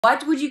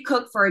What would you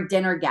cook for a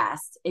dinner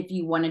guest if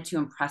you wanted to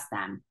impress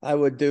them? I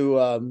would do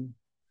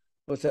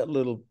what's that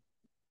little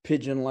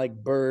pigeon-like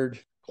bird?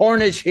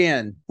 Cornish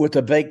hen with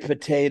a baked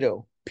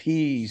potato,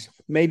 peas,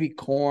 maybe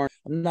corn.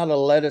 I'm not a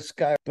lettuce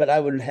guy, but I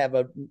would have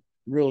a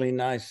really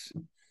nice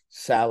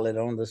salad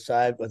on the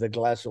side with a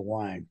glass of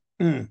wine.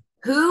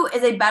 Who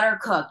is a better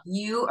cook,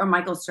 you or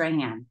Michael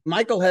Strahan?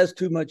 Michael has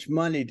too much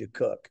money to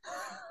cook,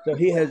 so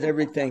he has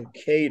everything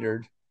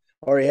catered,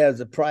 or he has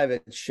a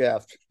private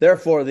chef.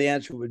 Therefore, the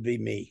answer would be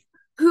me.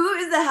 Who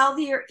is the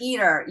healthier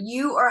eater,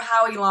 you or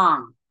Howie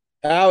Long?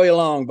 Howie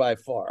Long by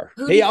far.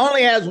 Who do He you,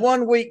 only has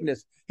one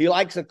weakness. He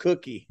likes a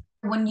cookie.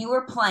 when you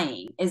were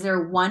playing, is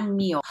there one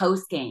meal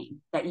post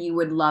game that you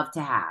would love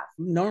to have?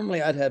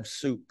 Normally, I'd have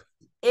soup.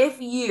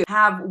 If you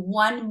have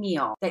one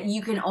meal that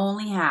you can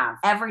only have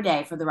every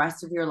day for the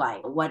rest of your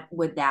life, what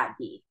would that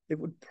be? It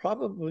would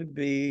probably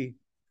be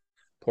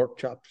pork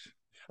chops.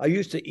 I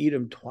used to eat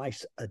them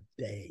twice a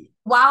day.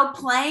 While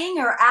playing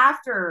or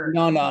after?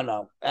 No, no,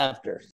 no. After.